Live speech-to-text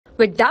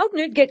With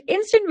Doubtnut, get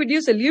instant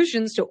video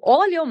solutions to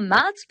all your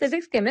maths,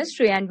 physics,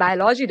 chemistry, and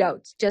biology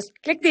doubts. Just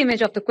click the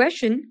image of the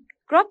question,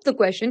 crop the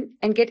question,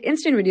 and get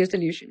instant video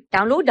solution.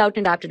 Download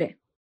Doubtnut app today.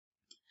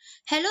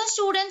 Hello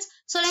students,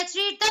 so let's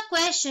read the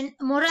question.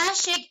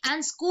 Murashige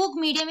and Skoog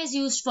medium is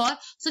used for.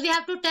 So we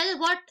have to tell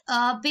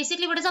what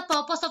basically what is the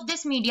purpose of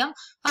this medium.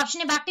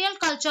 Option A, bacterial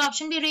culture.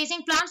 Option B,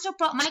 raising plants to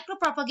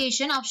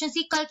micropropagation. Option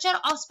C, culture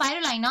of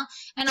Spirulina.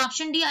 And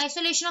option D,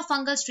 isolation of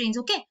fungal strains.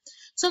 Okay.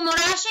 So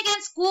Murashige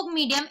and Skoog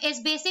medium is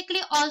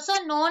basically also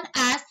known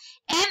as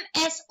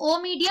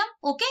MSO medium.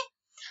 Okay.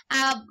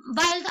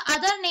 While the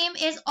other name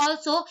is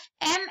also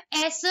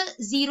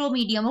MS0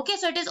 medium. Okay,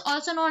 so it is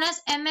also known as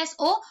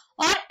MSO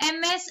or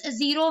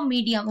MS0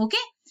 medium. Okay,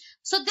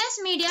 so this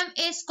medium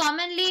is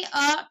commonly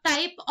a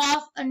type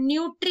of a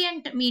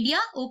nutrient media.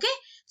 Okay,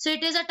 so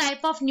it is a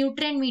type of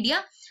nutrient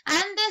media,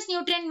 and this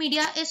nutrient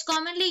media is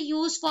commonly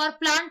used for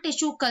plant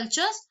tissue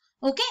cultures.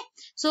 Okay,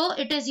 so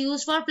it is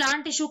used for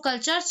plant tissue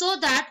culture so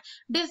that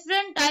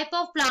different type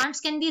of plants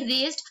can be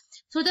raised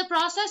through the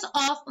process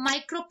of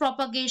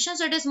micropropagation.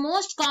 So it is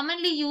most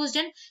commonly used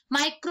in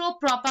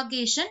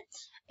micropropagation.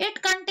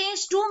 It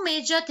contains two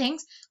major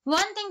things.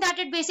 One thing that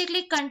it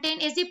basically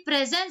contains is the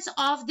presence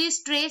of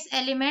these trace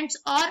elements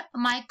or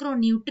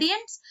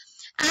micronutrients,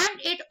 and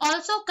it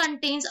also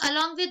contains,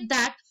 along with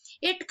that,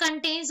 it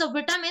contains the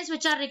vitamins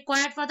which are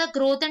required for the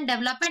growth and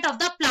development of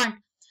the plant.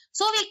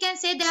 So we can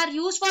say they are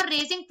used for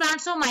raising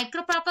plants for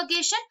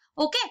micropropagation.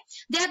 Okay,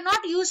 they are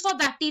not used for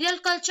bacterial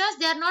cultures.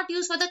 They are not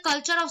used for the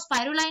culture of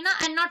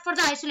Spirulina and not for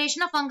the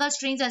isolation of fungal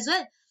strains as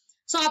well.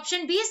 So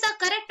option B is the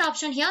correct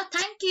option here.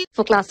 Thank you.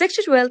 For class 6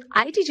 to 12,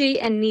 IIT JEE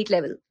and NEET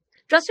level.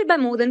 Trusted by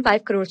more than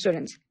 5 crore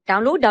students.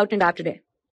 Download Doubtnut app today.